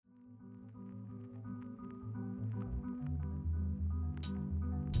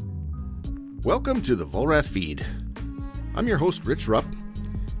Welcome to the Volrath Feed. I'm your host, Rich Rupp,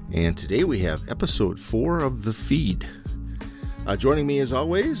 and today we have episode 4 of the feed. Joining me as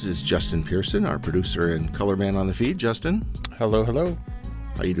always is Justin Pearson, our producer and color man on the feed. Justin. Hello, hello.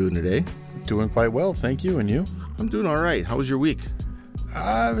 How you doing today? Doing quite well, thank you. And you? I'm doing all right. How was your week?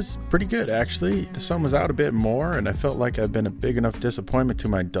 It was pretty good, actually. The sun was out a bit more, and I felt like I've been a big enough disappointment to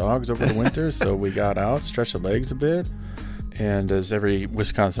my dogs over the winter, so we got out, stretched the legs a bit. And as every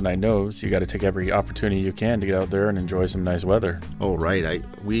Wisconsinite knows, you got to take every opportunity you can to get out there and enjoy some nice weather. Oh, right. I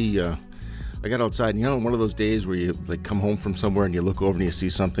got outside, and one of those days where you come home from somewhere and you look over and you see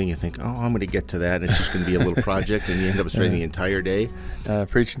something, you think, oh, I'm going to get to that, and it's just going to be a little project, and you end up spending the entire day.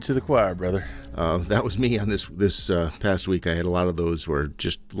 Preaching to the choir, brother. That was me on this past week. I had a lot of those where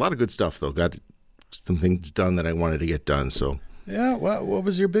just a lot of good stuff, though. Got some things done that I wanted to get done. So yeah, well, what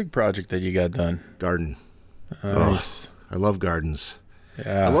was your big project that you got done? Garden. Nice. I love gardens.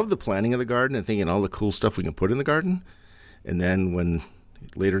 Yeah. I love the planning of the garden and thinking all the cool stuff we can put in the garden. And then when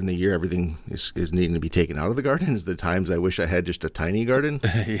later in the year everything is needing to be taken out of the garden is the times I wish I had just a tiny garden.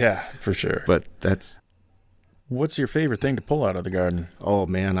 Yeah, for sure. But that's... What's your favorite thing to pull out of the garden? Oh,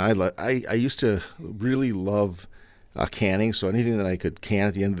 man, I used to really love canning, so anything that I could can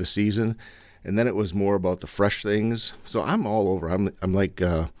at the end of the season. And then it was more about the fresh things. So I'm all over. I'm like...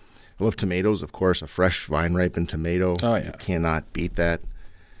 I love tomatoes, of course. A fresh vine-ripened tomato. Oh, yeah. You cannot beat that.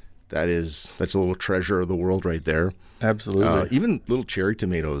 That's a little treasure of the world right there. Absolutely. Even little cherry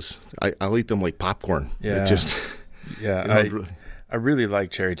tomatoes. I'll eat them like popcorn. Yeah. I really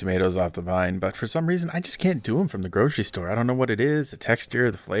like cherry tomatoes off the vine, but for some reason, I just can't do them from the grocery store. I don't know what it is, the texture,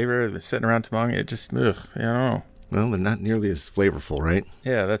 the flavor. They're sitting around too long. It just, I don't know. Well, they're not nearly as flavorful, right?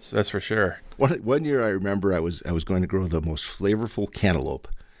 Yeah, that's for sure. One year I remember I was going to grow the most flavorful cantaloupe.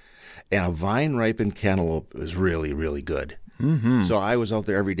 And a vine-ripened cantaloupe was really, really good. Mm-hmm. So I was out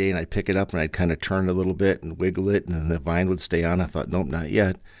there every day, and I'd pick it up, and I'd kind of turn it a little bit and wiggle it, and then the vine would stay on. I thought, nope, not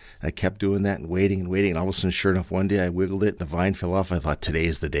yet. And I kept doing that and waiting. And all of a sudden, sure enough, one day I wiggled it, and the vine fell off. I thought, today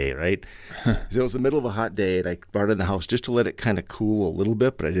is the day, right? So it was the middle of a hot day, and I brought it in the house just to let it kind of cool a little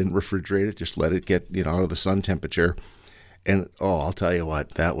bit, but I didn't refrigerate it, just let it get out of the sun temperature. And, I'll tell you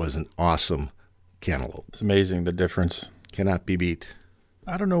what, that was an awesome cantaloupe. It's amazing, the difference. Cannot be beat.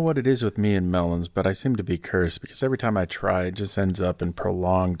 I don't know what it is with me and melons, but I seem to be cursed because every time I try, it just ends up in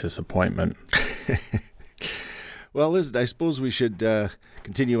prolonged disappointment. Well, listen, I suppose we should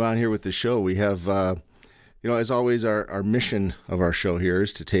continue on here with the show. We have, as always, our mission of our show here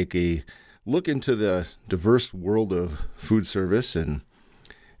is to take a look into the diverse world of food service and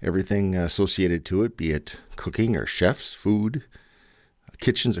everything associated to it, be it cooking or chefs, food,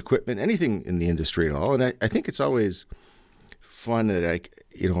 kitchens, equipment, anything in the industry at all. And I think it's always fun that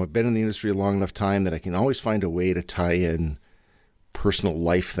I've been in the industry a long enough time that I can always find a way to tie in personal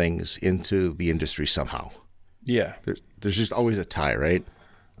life things into the industry somehow. Yeah. There's just always a tie, right?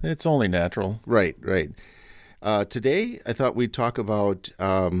 It's only natural. Right. Today, I thought we'd talk about,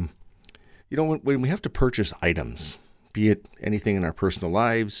 when we have to purchase items, be it anything in our personal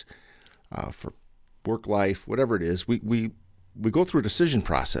lives, for work life, whatever it is, we go through a decision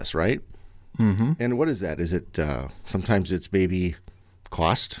process, right? Mm-hmm. And what is that? Is it sometimes it's maybe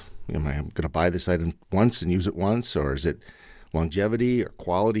cost? Am I going to buy this item once and use it once? Or is it longevity or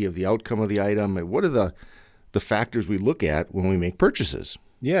quality of the outcome of the item? What are the factors we look at when we make purchases?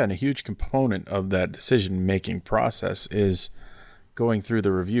 Yeah, and a huge component of that decision-making process is going through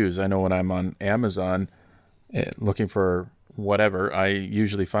the reviews. I know when I'm on Amazon looking for whatever, I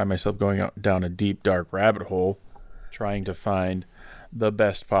usually find myself going down a deep, dark rabbit hole trying to find the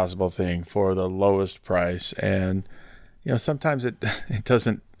best possible thing for the lowest price. And, sometimes it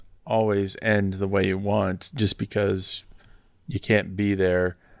doesn't always end the way you want just because you can't be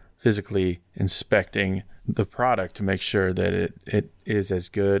there physically inspecting the product to make sure that it is as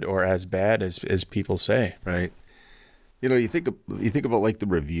good or as bad as people say. Right. You think about like the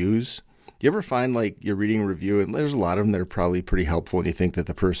reviews. You ever find like you're reading a review and there's a lot of them that are probably pretty helpful and you think that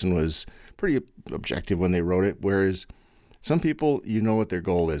the person was pretty objective when they wrote it, whereas some people, what their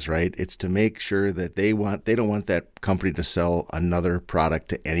goal is, right? It's to make sure that they don't want that company to sell another product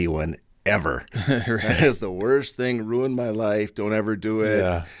to anyone ever. Right. That is the worst thing. Ruined my life. Don't ever do it.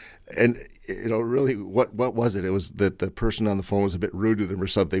 Yeah. And, really, what was it? It was that the person on the phone was a bit rude to them or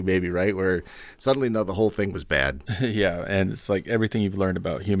something, maybe, right? Where suddenly, no, the whole thing was bad. Yeah, and it's like everything you've learned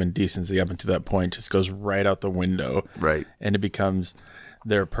about human decency up until that point just goes right out the window. Right. And it becomes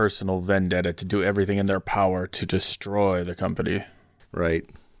their personal vendetta to do everything in their power to destroy the company. Right.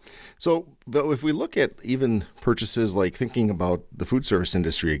 So, but if we look at even purchases, like thinking about the food service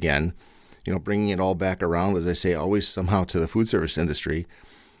industry again, bringing it all back around, as I say, always somehow to the food service industry,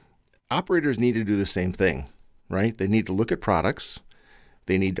 operators need to do the same thing, right? They need to look at products.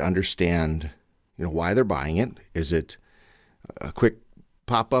 They need to understand, why they're buying it. Is it a quick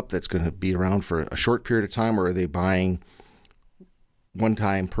pop-up that's going to be around for a short period of time, or are they buying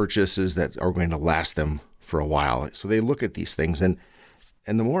one-time purchases that are going to last them for a while? So they look at these things, and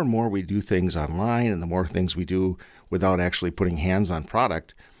the more and more we do things online, and the more things we do without actually putting hands on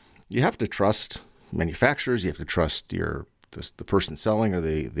product, you have to trust manufacturers. You have to trust the person selling, or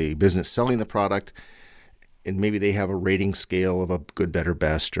the business selling the product, and maybe they have a rating scale of a good, better,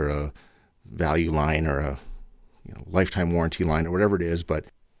 best, or a value line, or a lifetime warranty line, or whatever it is. But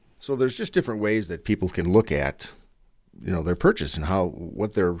so there's just different ways that people can look at their purchase and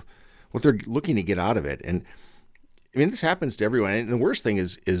what they're looking to get out of it. And I mean, this happens to everyone. And the worst thing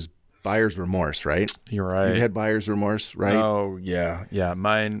is buyer's remorse, right? You're right. You had buyer's remorse, right? Oh yeah.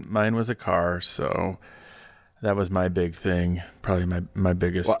 Mine was a car, so that was my big thing. Probably my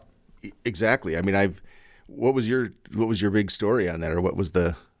biggest. Well, exactly. I mean, what was your big story on that, or what was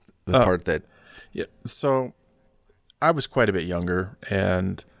the part that? Yeah. So I was quite a bit younger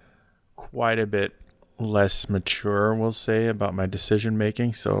and quite a bit less mature, we'll say, about my decision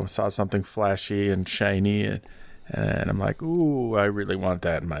making. So I saw something flashy and shiny, and I'm like, ooh, I really want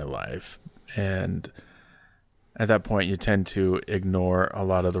that in my life. And at that point, you tend to ignore a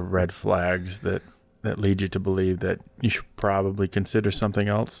lot of the red flags that lead you to believe that you should probably consider something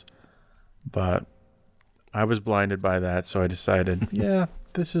else. But I was blinded by that, so I decided, yeah,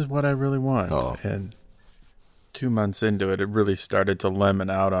 this is what I really want. Oh. And 2 months into it, it really started to lemon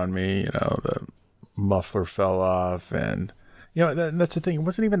out on me. The muffler fell off, and that's the thing. It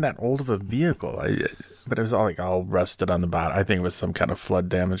wasn't even that old of a vehicle, but it was all rusted on the bottom. I think it was some kind of flood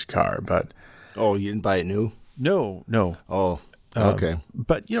damaged car. But you didn't buy it new? No. Oh, okay.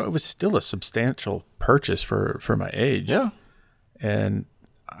 But it was still a substantial purchase for my age. Yeah, and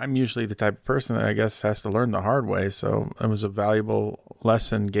I'm usually the type of person that I guess has to learn the hard way. So it was a valuable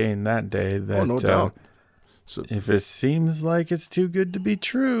lesson gained that day. That no doubt. So if it seems like it's too good to be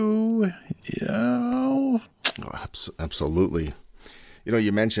true, Oh, absolutely.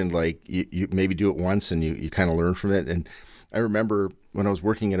 You mentioned you maybe do it once and you kind of learn from it. And I remember when I was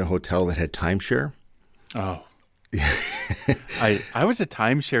working at a hotel that had timeshare. Oh, I was a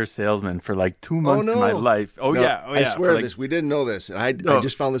timeshare salesman for 2 months of my life. Oh, no, yeah. I swear this. We didn't know this. I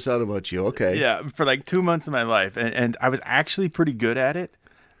just found this out about you. Okay. Yeah. For 2 months of my life. And I was actually pretty good at it.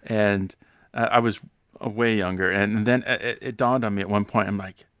 And I was way younger. And then it dawned on me at one point. I'm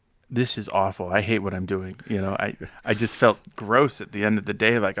like, this is awful. I hate what I'm doing. I just felt gross at the end of the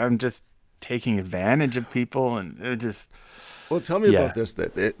day. Like I'm just taking advantage of people, and it just. Well, tell me about this.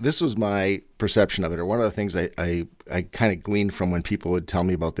 This was my perception of it, or one of the things I kind of gleaned from when people would tell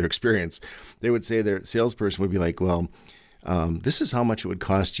me about their experience. They would say their salesperson would be like, well, this is how much it would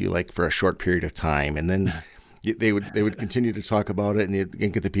cost you for a short period of time. And then they would continue to talk about it, and you'd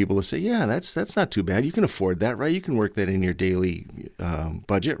get the people to say, yeah, that's not too bad. You can afford that, right? You can work that in your daily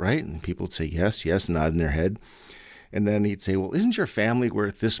budget, right? And people would say, yes, nodding their head. And then he'd say, well, isn't your family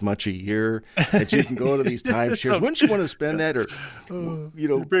worth this much a year that you can go to these timeshares? Wouldn't you want to spend that? Or,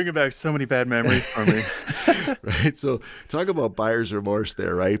 You're bringing back so many bad memories for me. Right. So talk about buyer's remorse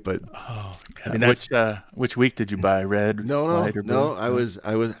there, right? But which week did you buy? Red? White, or blue? No.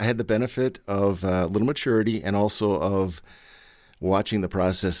 I had the benefit of a little maturity, and also of watching the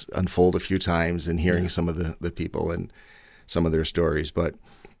process unfold a few times and hearing some of the people and some of their stories. But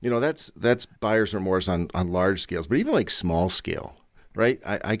that's buyer's remorse on large scales, but even small scale, right?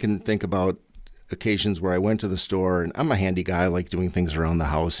 I can think about occasions where I went to the store, and I'm a handy guy. I like doing things around the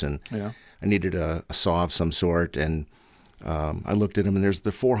house, and I needed a saw of some sort, and I looked at them, and there's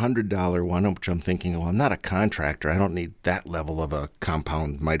the $400 one, which I'm thinking, well, I'm not a contractor. I don't need that level of a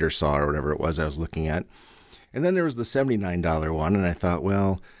compound miter saw or whatever it was I was looking at. And then there was the $79 one, and I thought,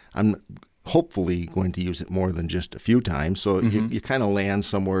 well, I'm hopefully going to use it more than just a few times. So you kind of land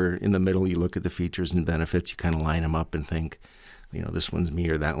somewhere in the middle. You look at the features and benefits. You kind of line them up and think, this one's me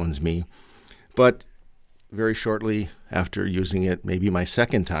or that one's me. But very shortly after using it, maybe my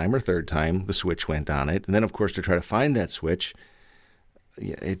second time or third time, the switch went on it. And then, of course, to try to find that switch,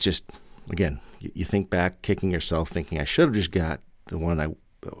 it just, again, you think back, kicking yourself, thinking I should have just got the one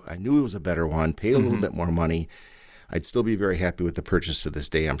I knew it was a better one, paid a little bit more money. I'd still be very happy with the purchase to this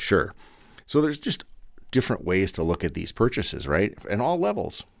day, I'm sure. So there's just different ways to look at these purchases, right? And all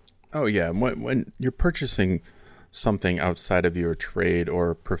levels. Oh, yeah. When you're purchasing something outside of your trade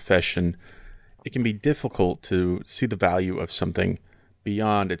or profession, it can be difficult to see the value of something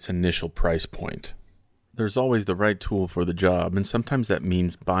beyond its initial price point. there's always the right tool for the job, and sometimes that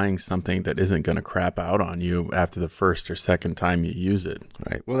means buying something that isn't going to crap out on you after the first or second time you use it.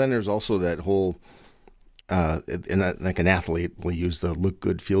 Right. Well, then there's also that whole, like an athlete will use the look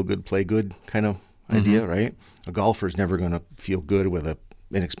good, feel good, play good kind of idea, right? A golfer is never going to feel good with a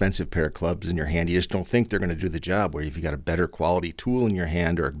inexpensive pair of clubs in your hand. You just don't think they're going to do the job. Where if you got a better quality tool in your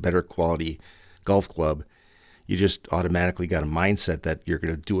hand or a better quality golf club, you just automatically got a mindset that you're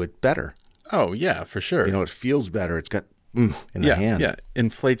going to do it better. Oh, yeah, for sure. It feels better. It's got in the hand. Yeah,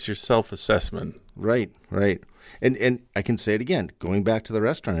 inflates your self-assessment. Right. And I can say it again, going back to the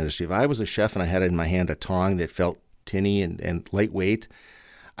restaurant industry, if I was a chef and I had in my hand a tong that felt tinny and lightweight,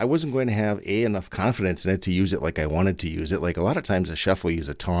 I wasn't going to have enough confidence in it to use it like I wanted to use it. Like a lot of times a chef will use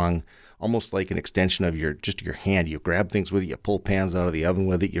a tong almost like an extension of your hand. You grab things with it, you pull pans out of the oven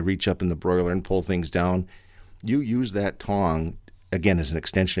with it, you reach up in the broiler and pull things down. You use that tong, again, as an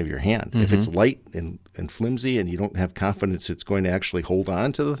extension of your hand. If it's light and flimsy and you don't have confidence it's going to actually hold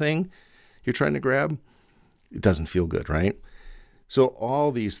on to the thing you're trying to grab, it doesn't feel good, right? So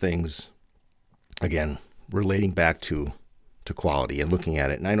all these things, again, relating back to quality and looking at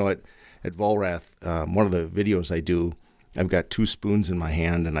it. And I know at Volrath, one of the videos I do, I've got 2 spoons in my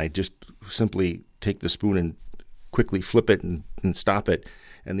hand, and I just simply take the spoon and quickly flip it and stop it.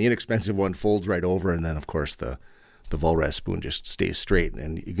 And the inexpensive one folds right over, and then, of course, the Volrath spoon just stays straight.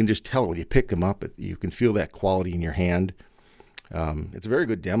 And you can just tell when you pick them up, you can feel that quality in your hand. It's a very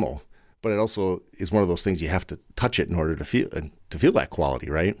good demo, but it also is one of those things you have to touch it in order to feel that quality,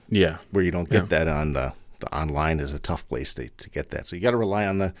 right? Yeah. Where you don't get that on the online is a tough place to get that. So you got to rely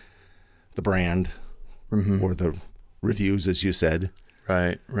on the brand or the reviews, as you said.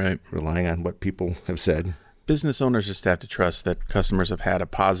 Right. Relying on what people have said. Business owners just have to trust that customers have had a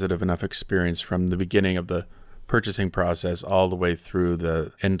positive enough experience from the beginning of the purchasing process all the way through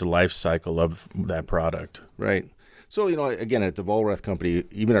the end life cycle of that product. Right. So, again, at the Volrath company,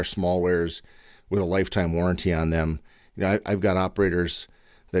 even our smallwares with a lifetime warranty on them, I've got operators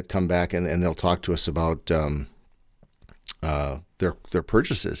that come back and they'll talk to us about their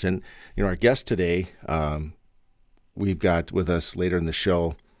purchases. And, our guest today, we've got with us later in the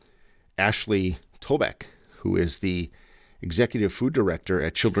show, Ashlea Tobeck, who is the Executive Food Director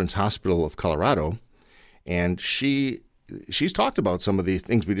at Children's Hospital of Colorado. And she's talked about some of these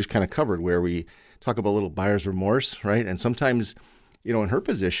things we just kind of covered, where we talk about a little buyer's remorse, right? And sometimes, in her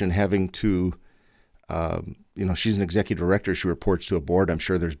position, having to, she's an executive director. She reports to a board. I'm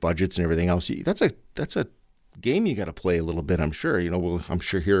sure there's budgets and everything else. That's a game you got to play a little bit. I'm sure. We'll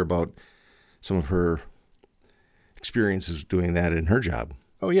hear about some of her experiences doing that in her job.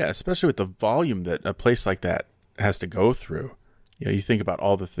 Oh yeah, especially with the volume that a place like that has to go through. You think about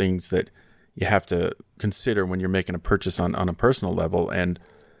all the things that you have to consider when you're making a purchase on a personal level, and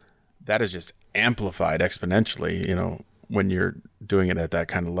that is just amplified exponentially, when you're doing it at that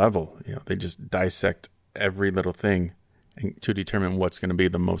kind of level. They just dissect every little thing to determine what's going to be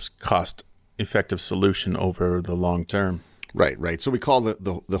the most cost-effective solution over the long term. Right. So we call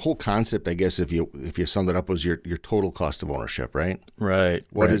the whole concept, I guess, if you summed it up, was your total cost of ownership, right? Right.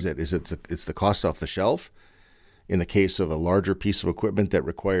 What is it? It's the cost off the shelf. In the case of a larger piece of equipment that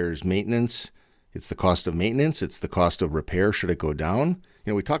requires maintenance, it's the cost of maintenance. It's the cost of repair should it go down.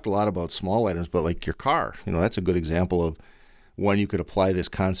 We talked a lot about small items, but like your car, that's a good example of one you could apply this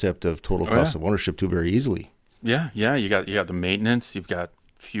concept of total cost of ownership to very easily. Yeah. You got the maintenance, you've got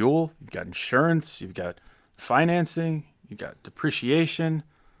fuel, you've got insurance, you've got financing, you've got depreciation,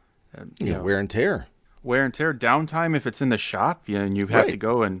 wear and tear. Wear and tear, downtime if it's in the shop, and you have to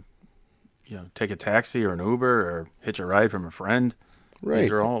go and take a taxi or an Uber or hitch a ride from a friend. Right.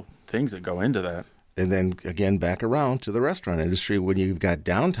 These are all things that go into that. And then again, back around to the restaurant industry, when you've got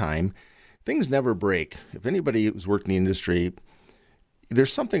downtime, things never break. If anybody who's worked in the industry,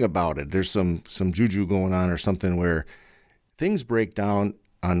 there's something about it. There's some juju going on or something where things break down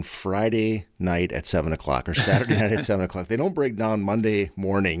on Friday night at 7 o'clock or Saturday night at 7 o'clock. They don't break down Monday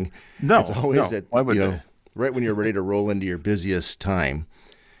morning. No, it's always Why would they? Right when you're ready to roll into your busiest time.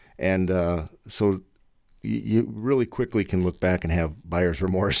 And so you really quickly can look back and have buyer's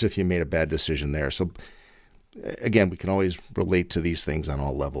remorse if you made a bad decision there. So again, we can always relate to these things on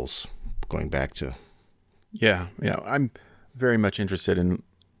all levels, going back to. Yeah. I'm very much interested in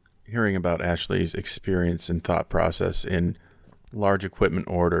hearing about Ashlea's experience and thought process in large equipment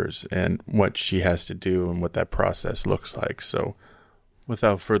orders and what she has to do and what that process looks like. So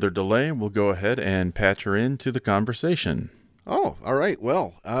without further delay, we'll go ahead and patch her into the conversation. Oh, all right.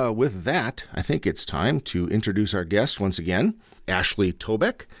 Well, with that, I think it's time to introduce our guest once again, Ashlea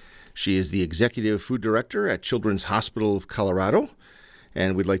Tobeck. She is the Executive Food Director at Children's Hospital of Colorado,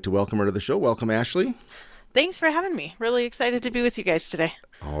 and we'd like to welcome her to the show. Welcome, Ashlea. Thanks for having me. Really excited to be with you guys today.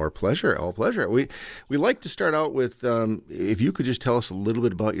 Our pleasure. Our pleasure. We like to start out with if you could just tell us a little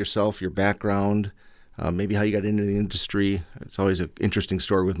bit about yourself, your background, maybe how you got into the industry. It's always an interesting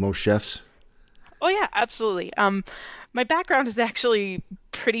story with most chefs. Oh yeah, absolutely. My background is actually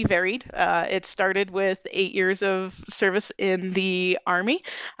pretty varied. It started with 8 years of service in the Army,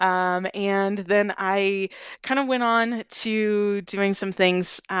 and then I kind of went on to doing some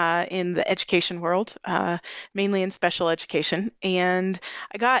things in the education world, mainly in special education. And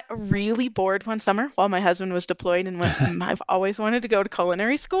I got really bored one summer while my husband was deployed, and went, I've always wanted to go to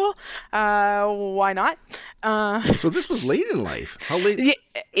culinary school. Why not? Uh, So this was late in life. How late?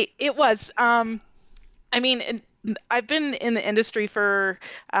 yeah, it was. I mean, I've been in the industry for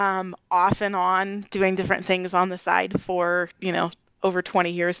off and on doing different things on the side for, over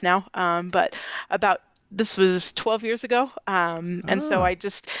 20 years now. But about this was 12 years ago. And so Oh,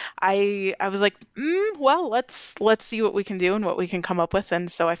 I was like, well, let's see what we can do and what we can come up with. And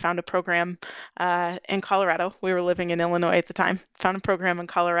so I found a program in Colorado. We were living in Illinois at the time. Found a program in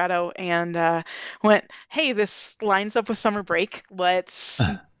Colorado and went, hey, this lines up with summer break. Let's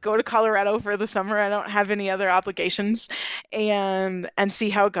go to Colorado for the summer. I don't have any other obligations, and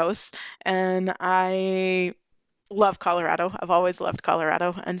see how it goes. And I love Colorado. I've always loved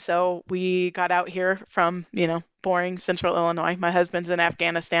Colorado. And so we got out here from, boring central Illinois. My husband's in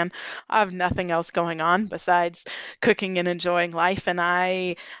Afghanistan. I have nothing else going on besides cooking and enjoying life. And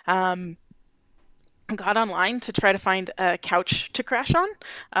I got online to try to find a couch to crash on,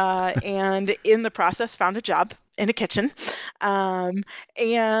 and in the process found a job in a kitchen. Um,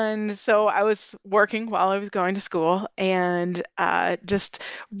 and so I was working while I was going to school, and just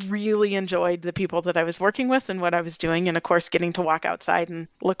really enjoyed the people that I was working with and what I was doing. And of course, getting to walk outside and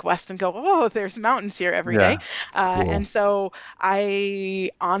look west and go, oh, there's mountains here every day. Yeah. cool. And so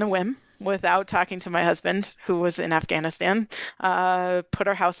I, on a whim, without talking to my husband, who was in Afghanistan, put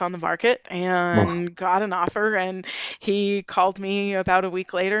our house on the market Oh, and got an offer. And he called me about a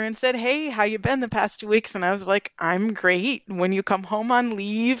week later and said, hey, how you been the past 2 weeks? And I was like, I'm great. When you come home on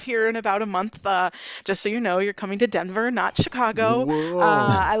leave here in about a month, just so you know, you're coming to Denver, not Chicago. Whoa.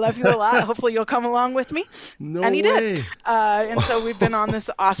 I love you a lot. Hopefully you'll come along with me. No And he did. way. And so we've been on this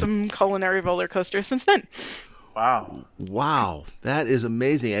awesome culinary roller coaster since then. wow. Wow. That is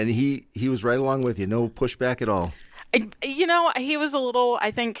amazing. And he was right along with you. No pushback at all. He was a little,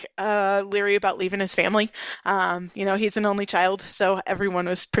 I think, leery about leaving his family. He's an only child, so everyone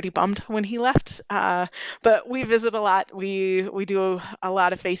was pretty bummed when he left. But we visit a lot. We do a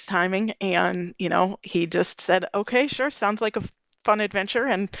lot of FaceTiming, and he just said, "Okay, sure, sounds like a fun adventure,"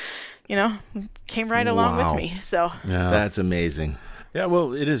 and you know, came right along with Wow. me. So Yeah. That's amazing. Yeah,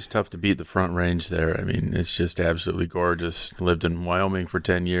 well, it is tough to beat the Front Range there. I mean, it's just absolutely gorgeous. Lived in Wyoming for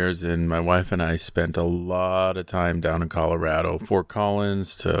 10 years, and my wife and I spent a lot of time down in Colorado, Fort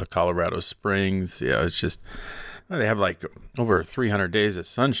Collins to Colorado Springs. Yeah, it's just, they have like over 300 days of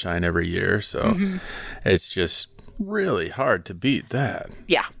sunshine every year. So it's just really hard to beat that.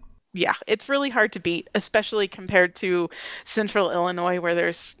 yeah. Yeah, it's really hard to beat, especially compared to central Illinois, where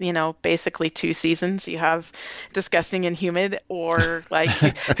there's, basically two seasons. You have disgusting and humid, or like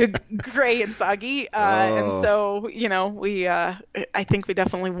gray and soggy. And Oh, so, I think we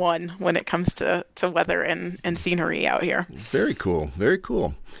definitely won when it comes to weather and scenery out here. very cool. Very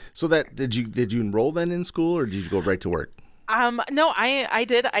cool. So that did you enroll then in school or did you go right to work? No, I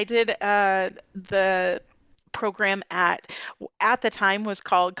did the program at the time was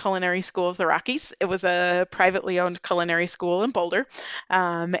called Culinary School of the Rockies. It was a privately owned culinary school in Boulder,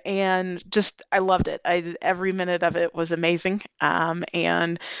 and just I loved it. Every minute of it was amazing.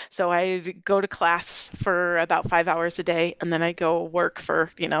 And so I'd go to class for about 5 hours a day, and then I'd go work for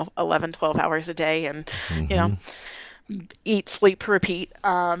 11, 12 hours a day, and you know Hmm. eat, sleep, repeat.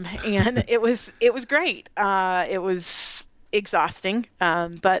 And it was great. It was exhausting,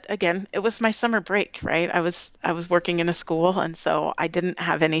 but again, it was my summer break, right? I was working in a school, and so I didn't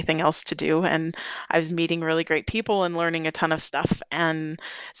have anything else to do, and I was meeting really great people and learning a ton of stuff, and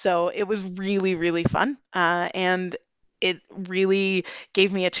so it was really, really fun. And it really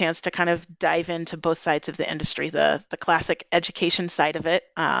gave me a chance to kind of dive into both sides of the industry, the classic education side of it.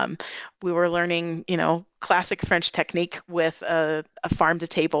 We were learning, classic French technique with a farm to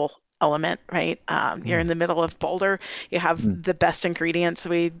table element, right? You're in the middle of Boulder. You have Mm. the best ingredients.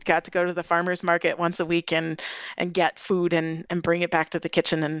 We got to go to the farmer's market once a week and get food and bring it back to the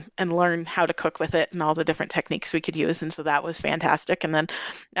kitchen and learn how to cook with it and all the different techniques we could use. And so that was fantastic. And then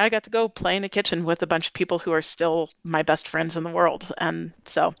I got to go play in a kitchen with a bunch of people who are still my best friends in the world. And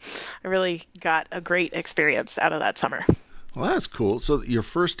so I really got a great experience out of that summer. Well, that's cool. So your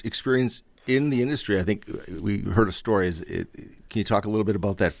first experience in the industry, I think we heard a story. Can you talk a little bit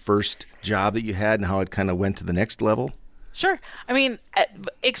about that first job that you had and how it kind of went to the next level? Sure. I mean,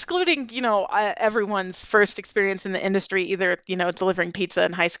 excluding, everyone's first experience in the industry, either, delivering pizza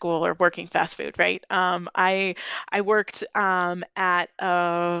in high school or working fast food, right? I worked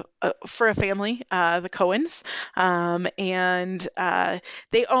for a family, the Cohens, and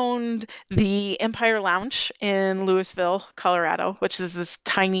they owned the Empire Lounge in Louisville, Colorado, which is this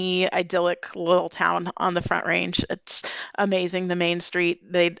tiny, idyllic little town on the Front Range. It's amazing. The main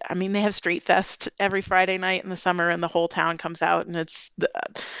street, they have Street Fest every Friday night in the summer, and the whole town comes out, and it's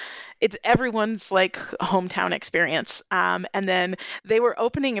everyone's like hometown experience. And then they were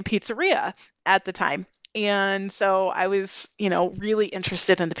opening a pizzeria at the time. And so I was, really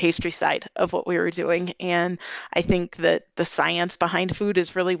interested in the pastry side of what we were doing. And I think that the science behind food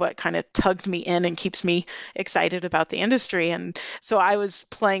is really what kind of tugged me in and keeps me excited about the industry. And so I was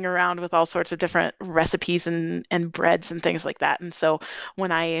playing around with all sorts of different recipes and breads and things like that. And so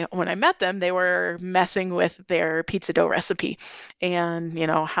when I met them, they were messing with their pizza dough recipe and,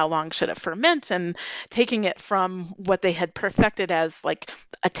 how long should it ferment, and taking it from what they had perfected as like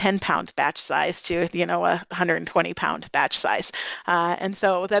a 10-pound batch size to, a 120-pound batch size. And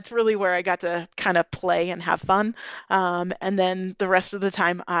so that's really where I got to kind of play and have fun. And then the rest of the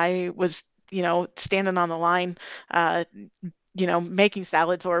time I was, standing on the line, making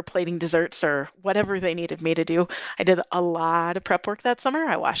salads or plating desserts or whatever they needed me to do. I did a lot of prep work that summer.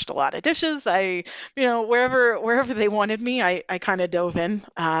 I washed a lot of dishes. Wherever they wanted me, I kind of dove in.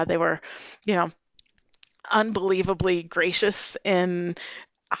 They were, unbelievably gracious in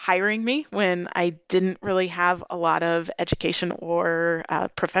hiring me when I didn't really have a lot of education or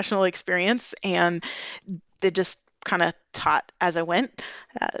professional experience, and they just kind of taught as I went.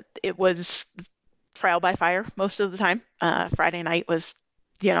 It was trial by fire most of the time. Friday night was,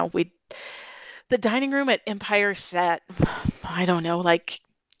 the dining room at Empire sat, I don't know, like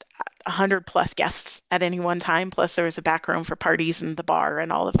 100 plus guests at any one time. Plus there was a back room for parties and the bar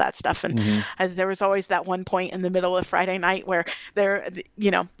and all of that stuff. And there was always that one point in the middle of Friday night where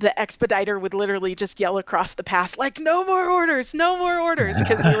the expediter would literally just yell across the pass, like, no more orders, no more orders.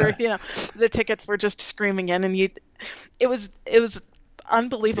 Because we were, the tickets were just screaming in, and it was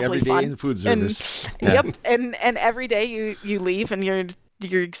unbelievably every day fun. in food service. Yep. And every day you leave and you're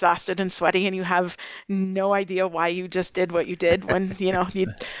exhausted and sweaty, and you have no idea why you just did what you did when, you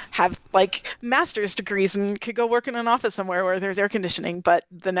have like master's degrees and could go work in an office somewhere where there's air conditioning. But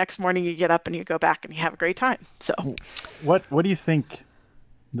the next morning you get up and you go back and you have a great time. So what do you think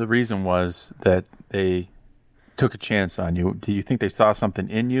the reason was that they took a chance on you? Do you think they saw something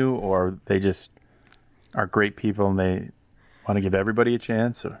in you, or they just are great people and they want to give everybody a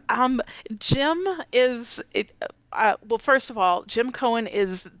chance? Or? Jim is well, first of all, Jim Cohen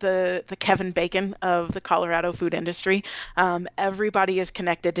is the Kevin Bacon of the Colorado food industry. Everybody is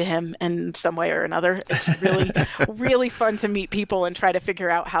connected to him in some way or another. It's really, really fun to meet people and try to figure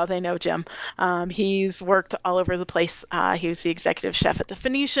out how they know Jim. He's worked all over the place. He was the executive chef at the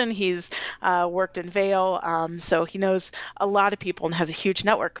Phoenician. He's worked in Vail. So he knows a lot of people and has a huge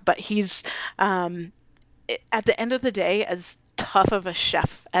network. But he's, at the end of the day, as tough of a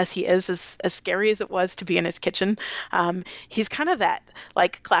chef as he is, as scary as it was to be in his kitchen, he's kind of that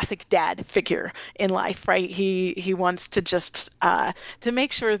like classic dad figure in life, right? He wants to just to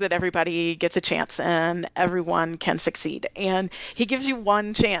make sure that everybody gets a chance and everyone can succeed. And he gives you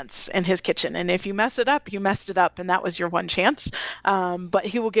one chance in his kitchen, and if you mess it up, you messed it up, and that was your one chance. But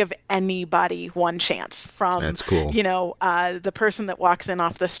he will give anybody one chance. From That's cool. The person that walks in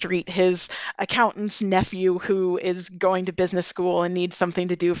off the street, his accountant's nephew who is going to business school and needs something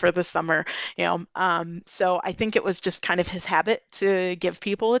to do for the summer, so I think it was just kind of his habit to give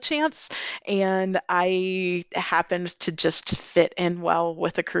people a chance, and I happened to just fit in well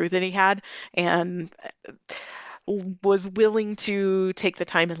with the crew that he had, and was willing to take the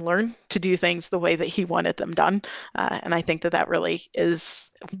time and learn to do things the way that he wanted them done, and I think that really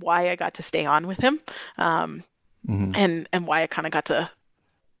is why I got to stay on with him, and why I kind of got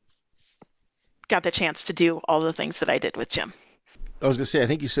the chance to do all the things that I did with Jim. I was going to say, I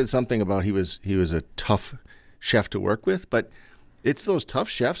think you said something about he was a tough chef to work with, but it's those tough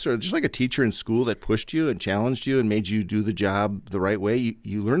chefs are just like a teacher in school that pushed you and challenged you and made you do the job the right way.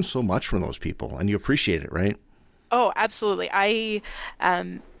 You learn so much from those people, and you appreciate it, right? Oh, absolutely.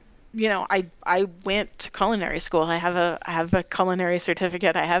 I went to culinary school. I have a culinary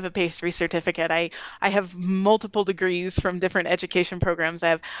certificate. I have a pastry certificate. I have multiple degrees from different education programs.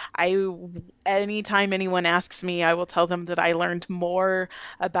 I anytime anyone asks me, I will tell them that I learned more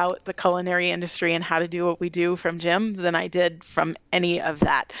about the culinary industry and how to do what we do from Jim than I did from any of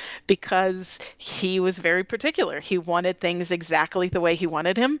that, because he was very particular. He wanted things exactly the way he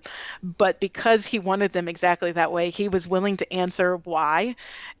wanted him, but because he wanted them exactly that way, he was willing to answer why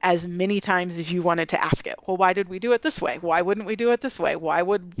as many times as you wanted to ask it. Well, why did we do it this way? Why wouldn't we do it this way? Why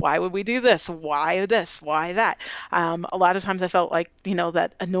would we do this? Why this? Why that? A lot of times I felt like,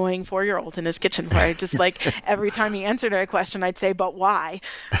 that annoying 4-year-old in his kitchen where I just like every time he answered a question, I'd say, but why?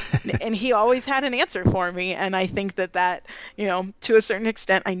 And he always had an answer for me. And I think that, to a certain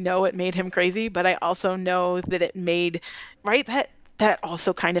extent, I know it made him crazy, but I also know that it made, right, that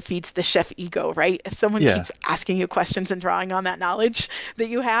also kind of feeds the chef ego, right? If someone keeps asking you questions and drawing on that knowledge that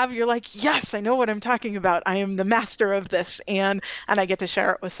you have, you're like, yes, I know what I'm talking about. I am the master of this, and I get to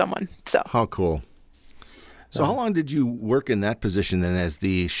share it with someone. So how cool. So how long did you work in that position then as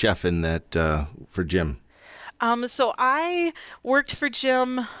the chef in that for Jim? So I worked for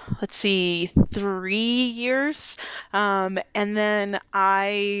Jim, let's see, 3 years. And then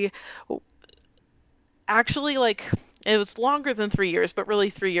I actually it was longer than 3 years, but really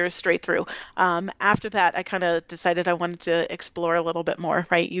 3 years straight through. After that, I kind of decided I wanted to explore a little bit more,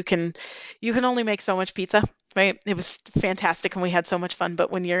 right? You can only make so much pizza, right? It was fantastic and we had so much fun,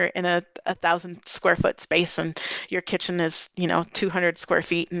 but when you're in a 1,000 square foot space and your kitchen is, 200 square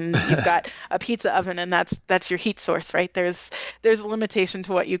feet and you've got a pizza oven and that's your heat source, right? There's a limitation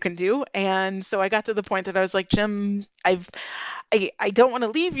to what you can do. And so I got to the point that I was like, Jim, I don't want to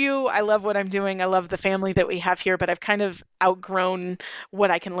leave you. I love what I'm doing. I love the family that we have here, but I've kind of outgrown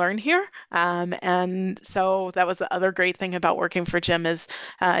what I can learn here. And so that was the other great thing about working for Jim is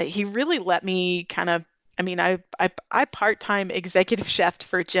he really let me kind of, I part-time executive chefed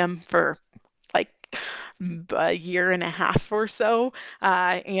for Jim for like a year and a half or so,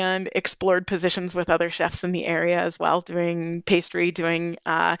 and explored positions with other chefs in the area as well, doing pastry, doing,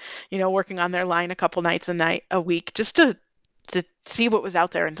 working on their line a couple nights a week, just to see what was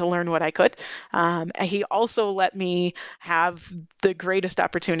out there and to learn what I could. And he also let me have the greatest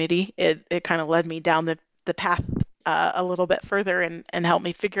opportunity. It kind of led me down the path a little bit further and helped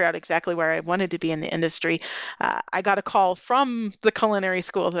me figure out exactly where I wanted to be in the industry. I got a call from the culinary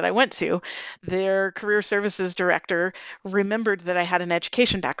school that I went to. Their career services director remembered that I had an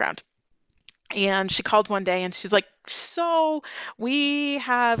education background. And she called one day and she's like, so we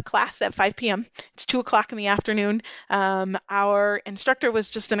have class at 5 p.m. It's 2:00 in the afternoon. Our instructor was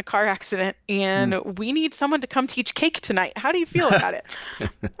just in a car accident and we need someone to come teach cake tonight. How do you feel about it?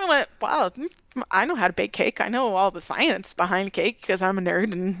 I went, wow, I know how to bake cake. I know all the science behind cake because I'm a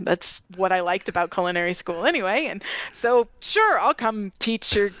nerd and that's what I liked about culinary school anyway. And so, sure, I'll come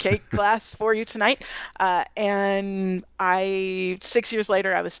teach your cake class for you tonight. And 6 years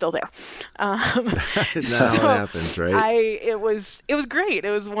later, I was still there. Isn't that how it happens, right? It was great.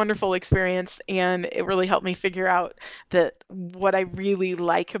 It was a wonderful experience. And it really helped me figure out that what I really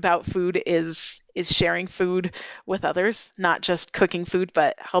like about food is sharing food with others, not just cooking food,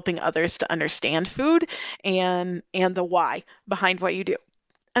 but helping others to understand food and the why behind what you do.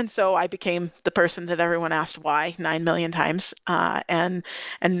 And so I became the person that everyone asked why 9 million times, and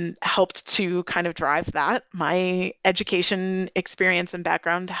helped to kind of drive that. My education experience and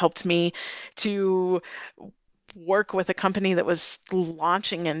background helped me to work with a company that was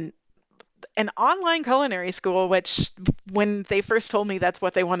launching an online culinary school, which when they first told me that's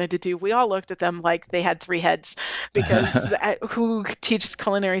what they wanted to do, we all looked at them like they had 3 heads because who teaches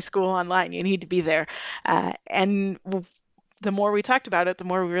culinary school online? You need to be there. And the more we talked about it, the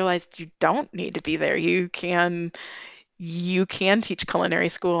more we realized you don't need to be there. You can teach culinary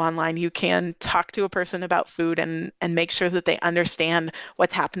school online. You can talk to a person about food and make sure that they understand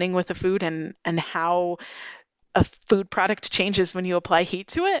what's happening with the food and how a food product changes when you apply heat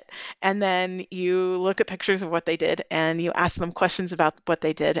to it. And then you look at pictures of what they did and you ask them questions about what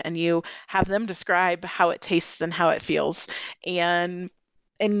they did and you have them describe how it tastes and how it feels. And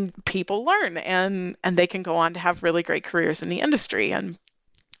people learn and they can go on to have really great careers in the industry. And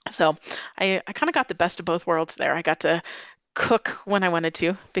so I kind of got the best of both worlds there. I got to cook when I wanted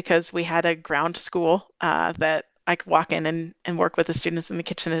to because we had a ground school that I could walk in and work with the students in the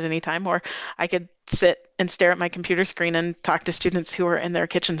kitchen at any time, or I could sit and stare at my computer screen and talk to students who are in their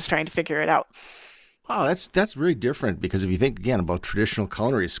kitchens trying to figure it out. Wow, that's really different because if you think again about traditional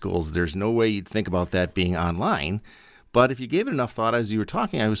culinary schools, there's no way you'd think about that being online. But if you gave it enough thought as you were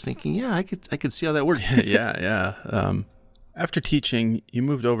talking, I was thinking, yeah, I could see how that worked. Yeah. After teaching, you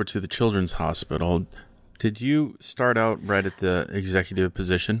moved over to the Children's Hospital. Did you start out right at the executive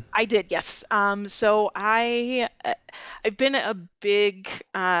position? I did, yes. I've been a big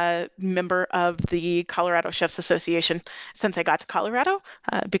member of the Colorado Chefs Association since I got to Colorado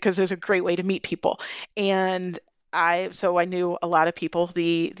because there's a great way to meet people. And I knew a lot of people.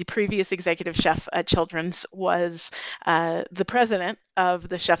 The previous executive chef at Children's was the president of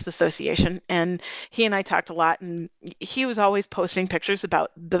the Chefs Association, and he and I talked a lot. And he was always posting pictures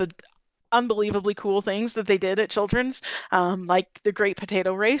about the unbelievably cool things that they did at Children's, like the Great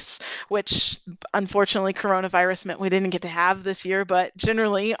Potato Race, which unfortunately coronavirus meant we didn't get to have this year. But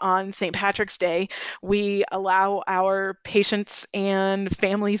generally on St. Patrick's Day, we allow our patients and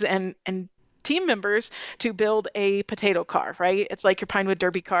families and team members to build a potato car, right? It's like your Pinewood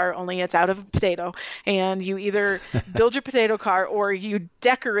Derby car, only it's out of a potato. And you either build your potato car or you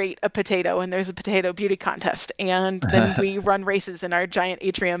decorate a potato, and there's a potato beauty contest. And then we run races in our giant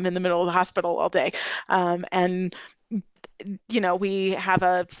atrium in the middle of the hospital all day. And we have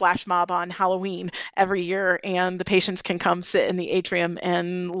a flash mob on Halloween every year, and the patients can come sit in the atrium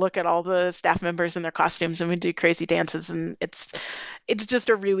and look at all the staff members in their costumes, and we do crazy dances, and it's just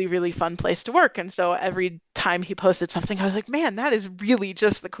a really, really fun place to work. And so every time he posted something, I was like, man, that is really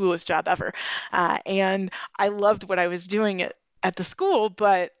just the coolest job ever. And I loved what I was doing at the school,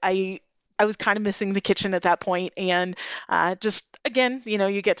 but I was kind of missing the kitchen at that point. And just again,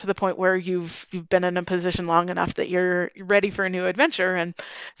 you get to the point where you've been in a position long enough that you're ready for a new adventure. And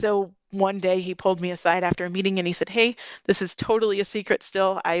so one day he pulled me aside after a meeting and he said, hey, this is totally a secret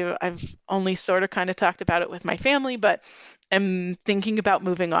still. I've only sort of kind of talked about it with my family, but I'm thinking about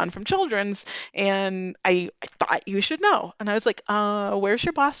moving on from Children's, and I thought you should know. And I was like, where's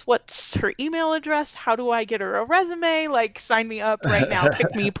your boss? What's her email address? How do I get her a resume? Like, sign me up right now.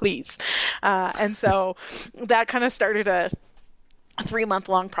 Pick me, please. And so that kind of started a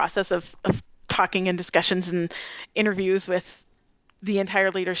 3-month-long process of talking and discussions and interviews with the entire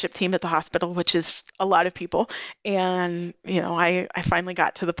leadership team at the hospital, which is a lot of people. And, I finally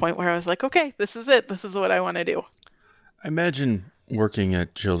got to the point where I was like, okay, this is it. This is what I want to do. I imagine working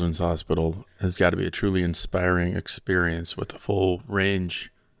at Children's Hospital has got to be a truly inspiring experience with a full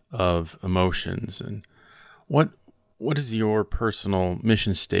range of emotions. And what is your personal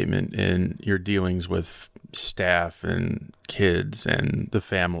mission statement in your dealings with staff and kids and the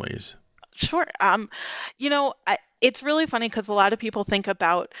families? Sure. It's really funny because a lot of people think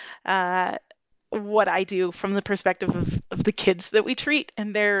about what I do from the perspective of the kids that we treat,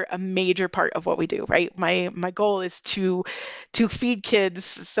 and they're a major part of what we do, right? My goal is to feed kids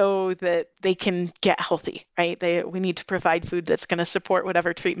so that they can get healthy, right? We need to provide food that's going to support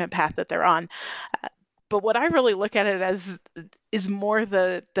whatever treatment path that they're on. But what I really look at it as is more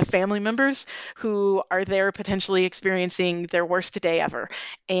the family members who are there potentially experiencing their worst day ever,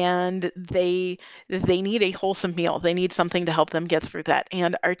 and they need a wholesome meal. They need something to help them get through that.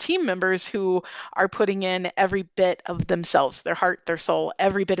 And our team members who are putting in every bit of themselves, their heart, their soul,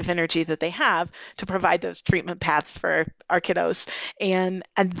 every bit of energy that they have to provide those treatment paths for our kiddos, and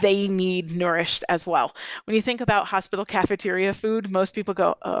they need nourished as well. When you think about hospital cafeteria food, most people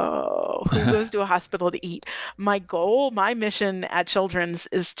go, oh, who goes to a hospital to eat? My goal, my mission at Children's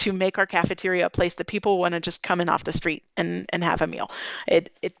is to make our cafeteria a place that people want to just come in off the street and have a meal.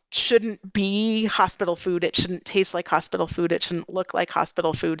 It shouldn't be hospital food. It shouldn't taste like hospital food. It shouldn't look like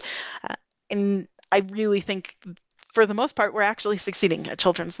hospital food. And I really think for the most part, we're actually succeeding at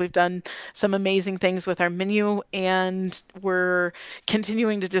Children's. We've done some amazing things with our menu, and we're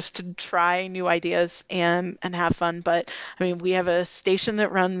continuing to try new ideas and have fun. But I mean, we have a station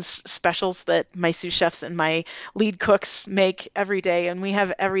that runs specials that my sous chefs and my lead cooks make every day, and we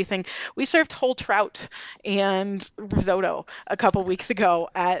have everything. We served whole trout and risotto a couple weeks ago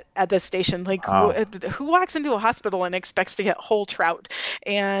at this station. Like, wow. Who walks into a hospital and expects to get whole trout?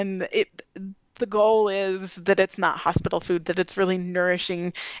 And the goal is that it's not hospital food, that it's really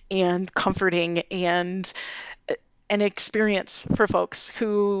nourishing and comforting and an experience for folks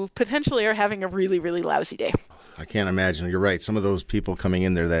who potentially are having a really, really lousy day. I can't imagine. You're right. Some of those people coming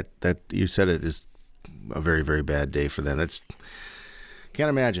in there that you said it is a very, very bad day for them. Can't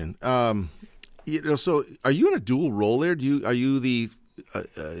imagine. So are you in a dual role there? Are you the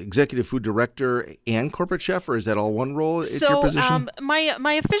executive food director and corporate chef, or is that all one role at your position?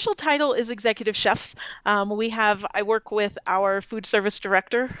 My official title is executive chef. I work with our food service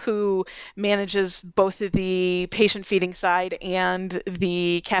director who manages both the patient feeding side and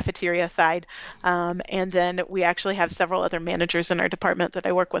the cafeteria side. And then we actually have several other managers in our department that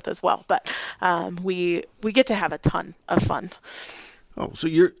I work with as well. But we get to have a ton of fun. Oh, so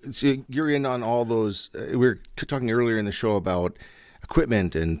you're in on all those. We were talking earlier in the show about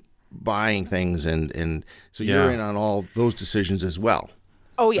equipment and buying things, and so you're Yeah. in on all those decisions as well.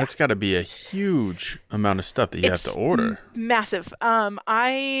 Oh yeah, That's got to be a huge amount of stuff that you have to it's order. massive.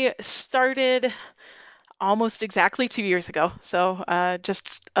 I started almost exactly 2 years ago, so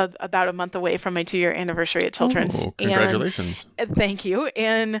just about a month away from my 2-year anniversary at Children's. Oh, And congratulations. thank you.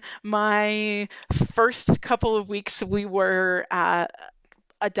 In my first couple of weeks, we were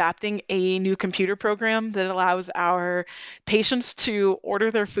adopting a new computer program that allows our patients to order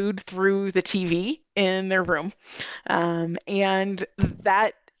their food through the TV in their room. And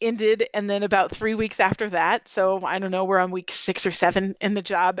that ended. And then about 3 weeks after that, so I don't know, we're on week 6 or 7 in the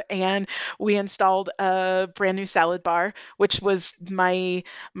job, and we installed a brand new salad bar, which was my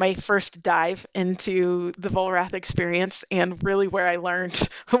first dive into the Volrath experience, and really where I learned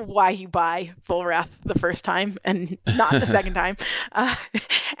why you buy Volrath the first time and not the second time. Uh,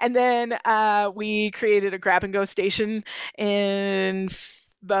 and then we created a grab and go station in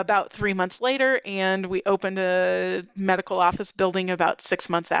about 3 months later, and we opened a medical office building about 6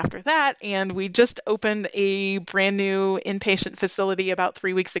 months after that, and we just opened a brand new inpatient facility about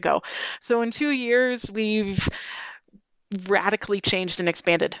 3 weeks ago. So in 2 years, we've radically changed and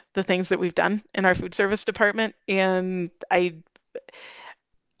expanded the things that we've done in our food service department, and I've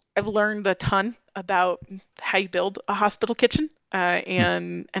learned a ton about how you build a hospital kitchen,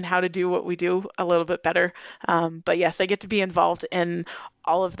 and how to do what we do a little bit better. But yes, I get to be involved in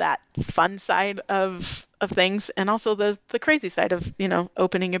all of that fun side of things, and also the crazy side of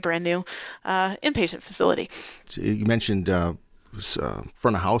opening a brand new inpatient facility. So you mentioned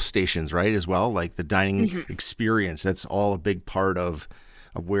front of house stations, right? As well, like the dining experience. That's all a big part of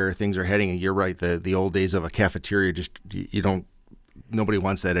where things are heading. And you're right. The old days of a cafeteria, just you don't. Nobody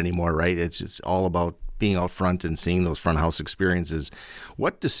wants that anymore, right? It's just all about being out front and seeing those front house experiences.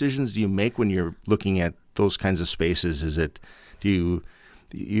 What decisions do you make when you're looking at those kinds of spaces? Do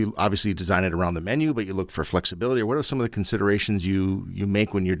you obviously design it around the menu, but you look for flexibility, or what are some of the considerations you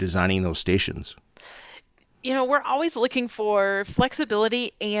make when you're designing those stations? We're always looking for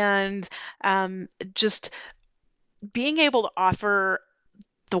flexibility and just being able to offer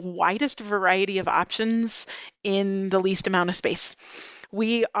the widest variety of options in the least amount of space.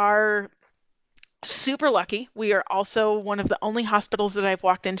 We are super lucky. We are also one of the only hospitals that I've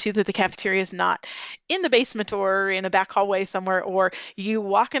walked into that the cafeteria is not in the basement or in a back hallway somewhere, or you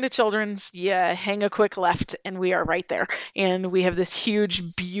walk into Children's, you hang a quick left, and we are right there. And we have this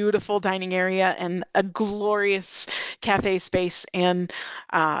huge, beautiful dining area and a glorious cafe space. And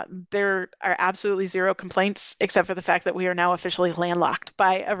there are absolutely zero complaints, except for the fact that we are now officially landlocked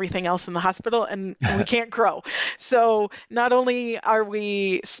by everything else in the hospital, and we can't grow. So not only are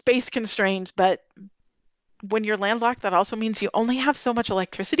we space constrained, but when you're landlocked, that also means you only have so much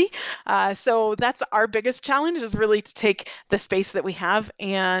electricity. So that's our biggest challenge, is really to take the space that we have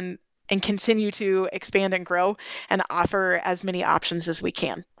and continue to expand and grow and offer as many options as we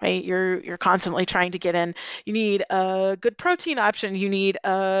can, right? You're constantly trying to get in. You need a good protein option. You need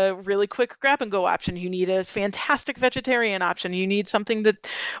a really quick grab and go option. You need a fantastic vegetarian option. You need something that's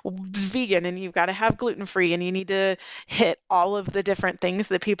vegan, and you've got to have gluten-free, and you need to hit all of the different things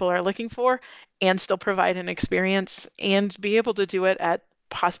that people are looking for and still provide an experience and be able to do it at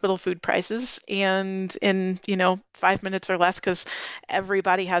hospital food prices and in 5 minutes or less, because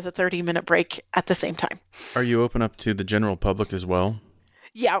everybody has a 30-minute break at the same time. Are you open up to the general public as well?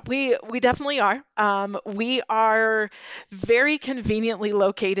 Yeah, we definitely are. We are very conveniently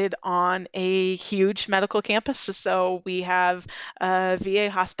located on a huge medical campus. So we have a VA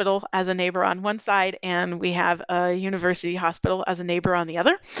hospital as a neighbor on one side, and we have a university hospital as a neighbor on the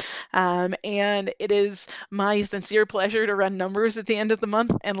other. And it is my sincere pleasure to run numbers at the end of the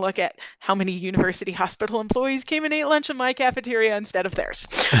month and look at how many university hospital employees came and ate lunch in my cafeteria instead of theirs.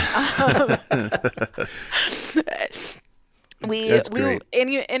 That's great.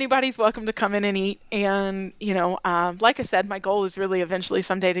 Anybody's welcome to come in and eat. And like I said, my goal is really eventually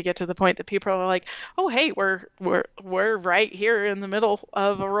someday to get to the point that people are like, oh hey, we're right here in the middle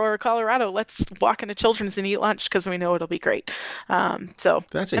of Aurora, Colorado. Let's walk into Children's and eat lunch, because we know it'll be great. So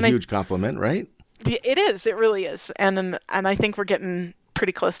That's a huge compliment, right? It is. It really is. And I think we're getting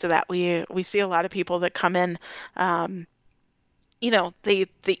pretty close to that. We see a lot of people that come in. They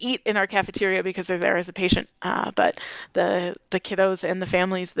eat in our cafeteria because they're there as a patient, but the kiddos and the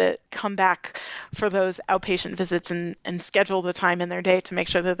families that come back for those outpatient visits and schedule the time in their day to make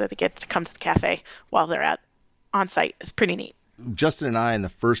sure that they get to come to the cafe while they're on site is pretty neat. Justin and I, in the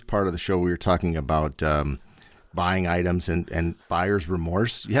first part of the show, we were talking about buying items and buyer's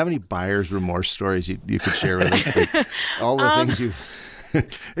remorse. Do you have any buyer's remorse stories you could share with us? Like all the things you've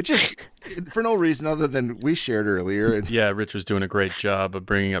it just for no reason other than we shared earlier. And Yeah, Rich was doing a great job of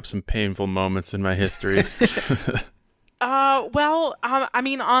bringing up some painful moments in my history. I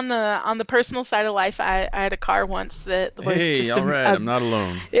mean, on the personal side of life, I had a car once that was Hey, just all right, I'm not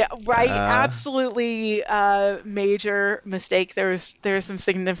alone. yeah, right, absolutely major mistake. There's some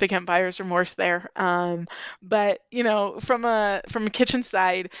significant buyer's remorse there. But from a kitchen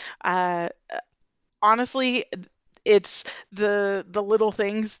side, uh, honestly, it's the little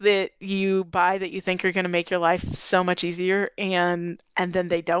things that you buy that you think are going to make your life so much easier, and then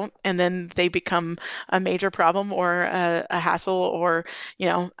they don't, and then they become a major problem or a hassle. Or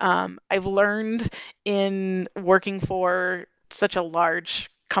I've learned in working for such a large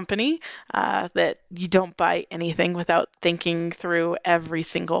company that you don't buy anything without thinking through every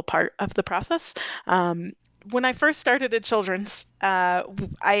single part of the process. When I first started at Children's,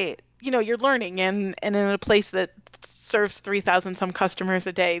 you're learning, and in a place that serves 3,000 some customers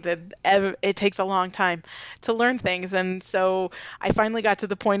a day, that it takes a long time to learn things. And so I finally got to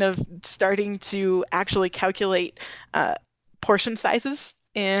the point of starting to actually calculate portion sizes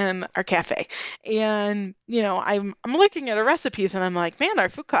in our cafe. And I'm looking at our recipes, and I'm like, man, our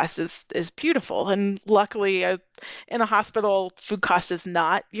food cost is beautiful. And luckily, in a hospital, food cost is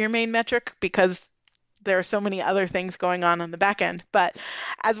not your main metric because there are so many other things going on the back end. But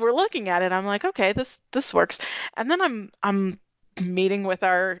as we're looking at it, I'm like, okay, this works. And then I'm meeting with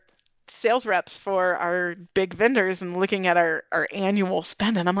our sales reps for our big vendors and looking at our annual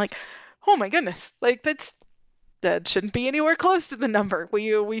spend, and I'm like, oh my goodness, like that shouldn't be anywhere close to the number.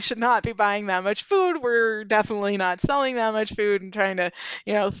 We should not be buying that much food. We're definitely not selling that much food, and trying to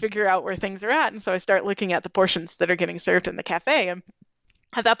figure out where things are at. And so I start looking at the portions that are getting served in the cafe, and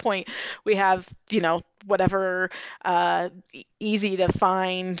at that point, we have, whatever easy to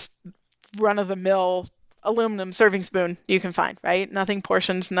find, run of the mill aluminum serving spoon you can find, right? Nothing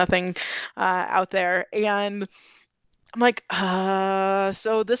portioned, nothing out there. And I'm like,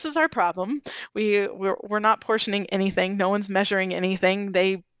 so this is our problem. We're not portioning anything. No one's measuring anything.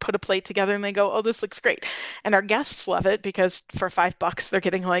 They put a plate together and they go, oh, this looks great. And our guests love it because for $5 they're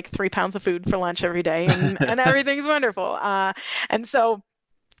getting like 3 pounds of food for lunch every day, and everything's wonderful. And so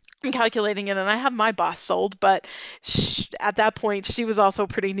I'm calculating it, and I have my boss sold, but at that point, she was also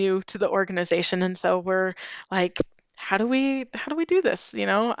pretty new to the organization, and so we're like, how do we do this?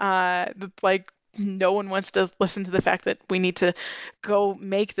 Like no one wants to listen to the fact that we need to go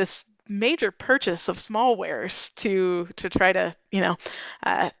make this major purchase of small wares to try to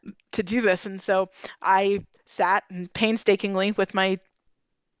to do this. And so I sat and painstakingly with my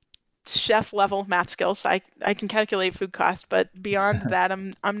chef level math skills. I can calculate food cost, but beyond that,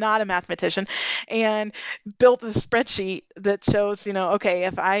 I'm not a mathematician, and built a spreadsheet that shows, okay,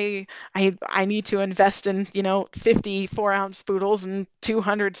 if I need to invest in, 50 4-ounce spoodles and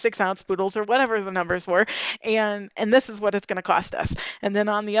 200 6-ounce spoodles, or whatever the numbers were, and this is what it's going to cost us. And then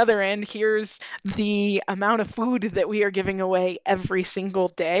on the other end, here's the amount of food that we are giving away every single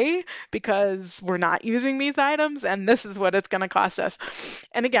day because we're not using these items, and this is what it's going to cost us.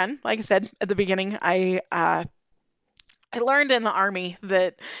 And again, like I said at the beginning, I learned in the Army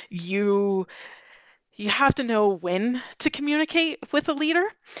that you have to know when to communicate with a leader,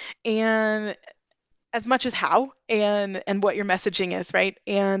 and as much as how, and what your messaging is, right?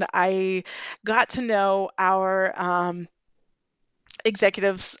 And I got to know our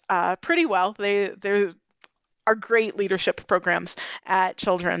executives pretty well. They're are great leadership programs at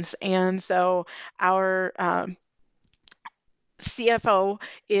Children's, and so our CFO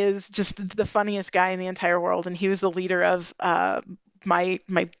is just the funniest guy in the entire world, and he was the leader of my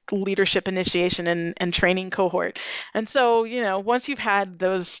leadership initiation and training cohort. And so, once you've had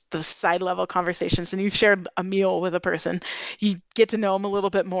those side level conversations and you've shared a meal with a person, you get to know them a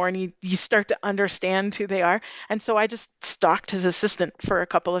little bit more, and you start to understand who they are. And so I just stalked his assistant for a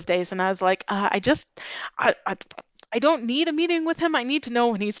couple of days, and I was like, I don't need a meeting with him. I need to know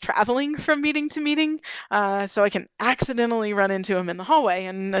when he's traveling from meeting to meeting, so I can accidentally run into him in the hallway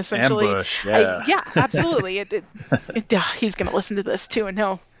and essentially Ambush, yeah. yeah, absolutely. He's going to listen to this too and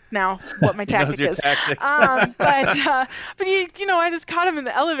know now what my tactic is. But I just caught him in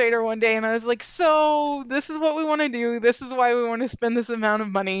the elevator one day, and I was like, so this is what we want to do. This is why we want to spend this amount of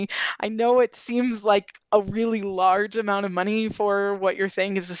money. I know it seems like a really large amount of money for what you're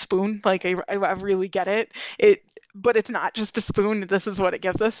saying is a spoon. Like I really get it. But it's not just a spoon. This is what it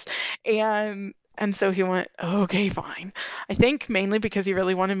gives us. And And so he went, okay, fine. I think mainly because he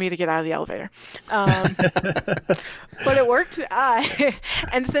really wanted me to get out of the elevator. But it worked.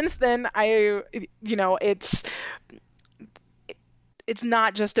 And since then, it's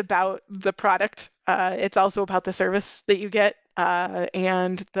not just about the product. It's also about the service that you get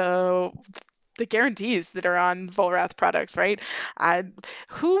and the guarantees that are on Volrath products, right?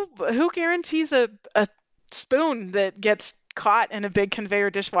 Who guarantees a spoon that gets caught in a big conveyor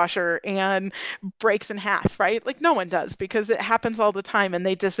dishwasher and breaks in half, right? Like no one does, because it happens all the time and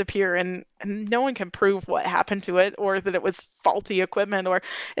they disappear, and no one can prove what happened to it or that it was faulty equipment, or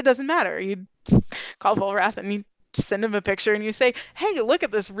it doesn't matter. You call Volrath and you send them a picture and you say, hey, look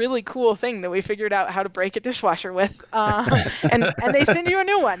at this really cool thing that we figured out how to break a dishwasher with, and they send you a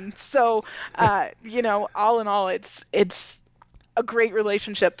new one. So all in all, it's a great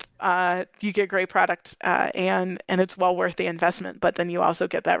relationship. You get great product, and it's well worth the investment. But then you also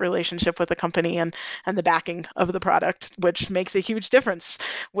get that relationship with the company and the backing of the product, which makes a huge difference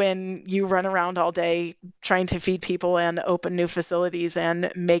when you run around all day trying to feed people and open new facilities and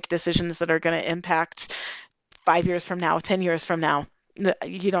make decisions that are going to impact 5 years from now, 10 years from now.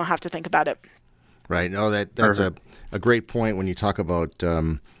 You don't have to think about it. Right. No, that's a great point when you talk about,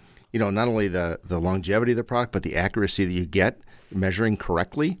 not only the longevity of the product, but the accuracy that you get measuring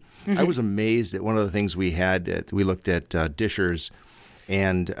correctly. Mm-hmm. I was amazed at one of the things we looked at dishers,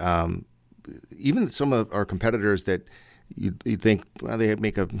 and even some of our competitors that you'd think, well, they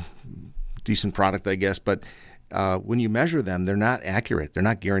make a decent product, I guess, but when you measure them, they're not accurate. They're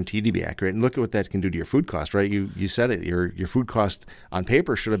not guaranteed to be accurate. And look at what that can do to your food cost, right? You said it. Your food cost on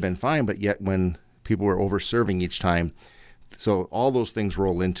paper should have been fine, but yet when people were over-serving each time, so all those things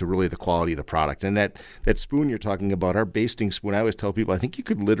roll into really the quality of the product. And that spoon you're talking about, our basting spoon, I always tell people, I think you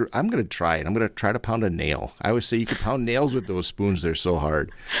could I'm going to try it. I'm going to try to pound a nail. I always say you could pound nails with those spoons. They're so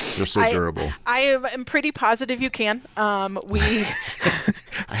hard. They're so durable. I am pretty positive you can. I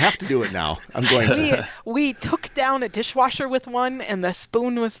have to do it now. I'm going to. We took down a dishwasher with one, and the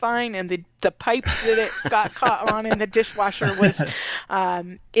spoon was fine, and the pipe that it got caught on in the dishwasher was,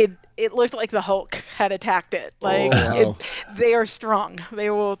 it looked like the Hulk had attacked it. Like, wow. They are strong. They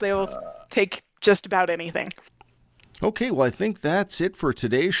will take just about anything. Okay, well, I think that's it for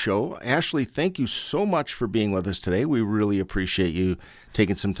today's show. Ashlea, thank you so much for being with us today. We really appreciate you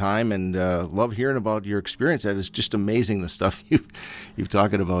taking some time, and love hearing about your experience. That is just amazing, the stuff you've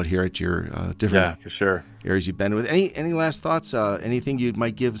talking about here at your different for sure. areas you've been with. Any last thoughts? Anything you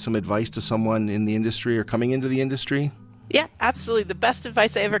might give some advice to someone in the industry or coming into the industry? Yeah, absolutely. The best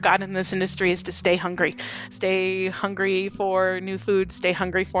advice I ever got in this industry is to stay hungry. Stay hungry for new food. Stay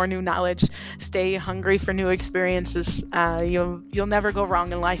hungry for new knowledge. Stay hungry for new experiences. You'll never go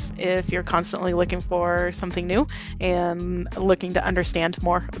wrong in life if you're constantly looking for something new and looking to understand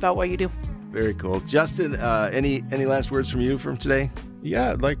more about what you do. Very cool. Justin, any last words from you from today?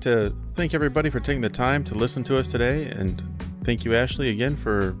 Yeah, I'd like to thank everybody for taking the time to listen to us today, and thank you, Ashlea, again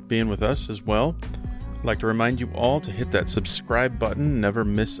for being with us as well. I'd like to remind you all to hit that subscribe button. Never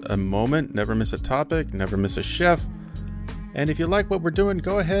miss a moment, never miss a topic, never miss a chef. And if you like what we're doing,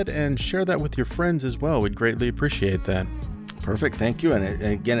 go ahead and share that with your friends as well. We'd greatly appreciate that. Perfect. Thank you. And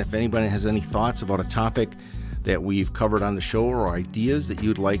again, if anybody has any thoughts about a topic that we've covered on the show or ideas that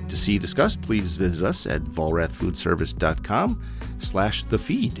you'd like to see discussed, please visit us at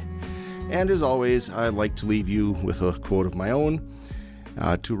volrathfoodservice.com/thefeed. And as always, I'd like to leave you with a quote of my own.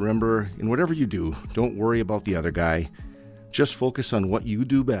 To remember, in whatever you do, don't worry about the other guy. Just focus on what you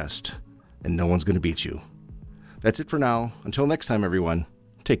do best, and no one's going to beat you. That's it for now. Until next time, everyone,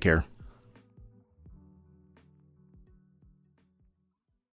 take care.